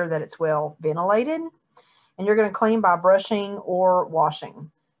 Just make sure that it's well ventilated. And you're going to clean by brushing or washing.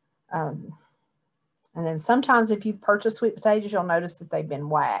 And then sometimes if you've purchased sweet potatoes, you'll notice that they've been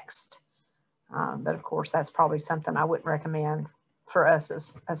waxed. But of course, that's probably something I wouldn't recommend for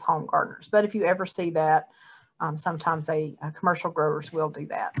us as home gardeners. But if you ever see that, sometimes commercial growers will do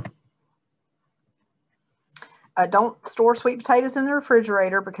that. Don't store sweet potatoes in the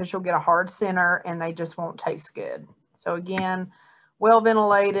refrigerator, because you'll get a hard center and they just won't taste good. So again, well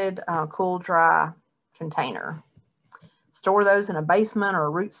ventilated, cool, dry container. Store those in a basement or a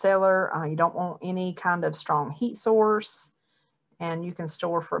root cellar. You don't want any kind of strong heat source, and you can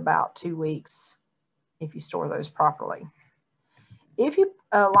store for about 2 weeks if you store those properly. If you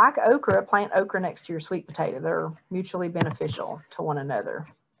like okra, plant okra next to your sweet potato. They're mutually beneficial to one another.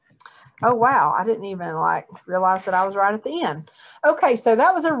 Oh, wow. I didn't even realize that I was right at the end. Okay, so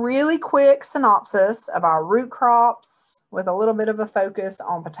that was a really quick synopsis of our root crops with a little bit of a focus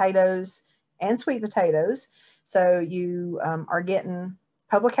on potatoes and sweet potatoes. So you are getting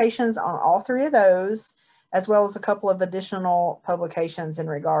publications on all 3 of those, as well as a couple of additional publications in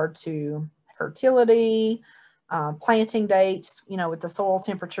regard to fertility, planting dates, with the soil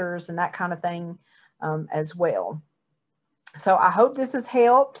temperatures and that kind of thing as well. So I hope this has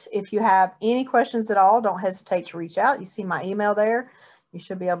helped. If you have any questions at all, don't hesitate to reach out. You see my email there. You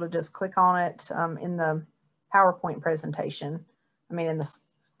should be able to just click on it in the PowerPoint presentation. I mean,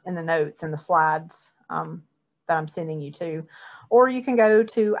 in the notes and the slides that I'm sending you to. Or you can go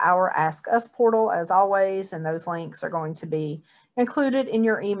to our Ask Us portal as always, and those links are going to be included in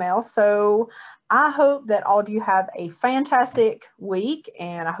your email. So I hope that all of you have a fantastic week,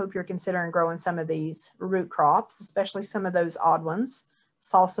 and I hope you're considering growing some of these root crops, especially some of those odd ones.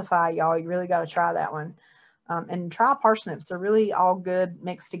 Salsify, y'all, you really got to try that one. And try parsnips. They're really all good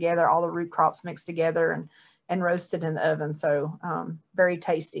mixed together, all the root crops mixed together and roasted in the oven. So very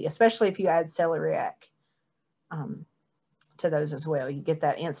tasty, especially if you add celeriac to those as well. You get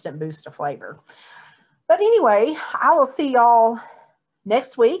that instant boost of flavor. But anyway, I will see y'all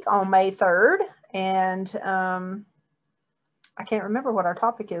next week on May 3rd. And I can't remember what our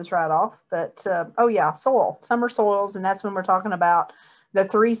topic is right off, but oh yeah, soil, summer soils. And that's when we're talking about the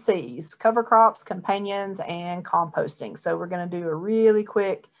 3 C's: cover crops, companions, and composting. So we're going to do a really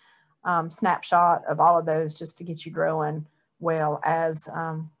quick snapshot of all of those just to get you growing well as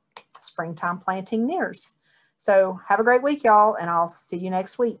springtime planting nears. So have a great week, y'all, and I'll see you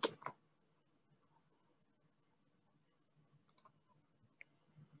next week.